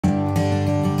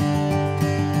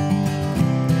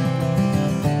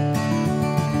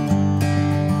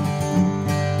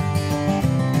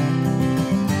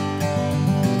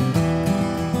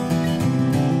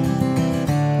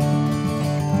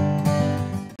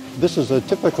This is a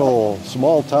typical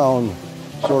small town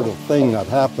sort of thing that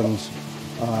happens.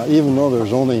 Even though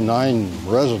there's only 9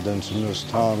 residents in this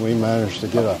town, we managed to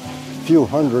get a few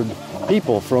hundred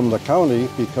people from the county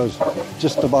because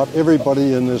just about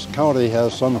everybody in this county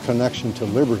has some connection to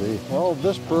Liberty. Well,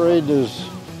 this parade is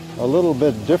a little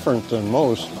bit different than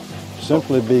most,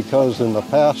 simply because in the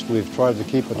past we've tried to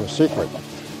keep it a secret.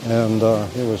 And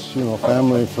it was,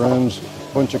 family, friends,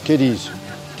 bunch of kids,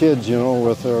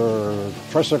 with their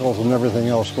tricycles and everything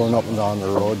else going up and down the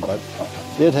road. But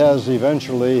it has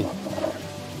eventually,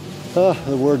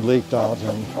 the word leaked out,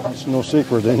 and it's no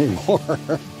secret anymore.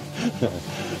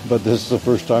 But this is the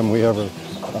first time we ever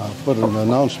put an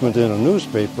announcement in a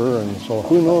newspaper, and so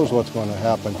who knows what's going to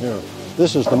happen here.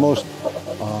 This is the most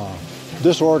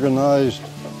disorganized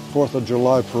 4th of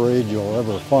July parade you'll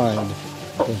ever find,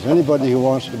 because anybody who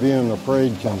wants to be in the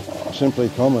parade can simply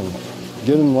come and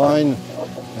get in line.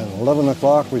 At 11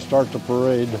 o'clock we start the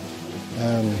parade,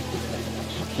 and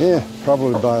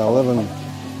probably by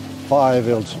 11:05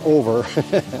 it's over.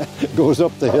 It goes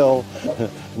up the hill,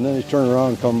 and then you turn around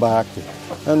and come back,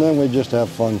 and then we just have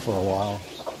fun for a while.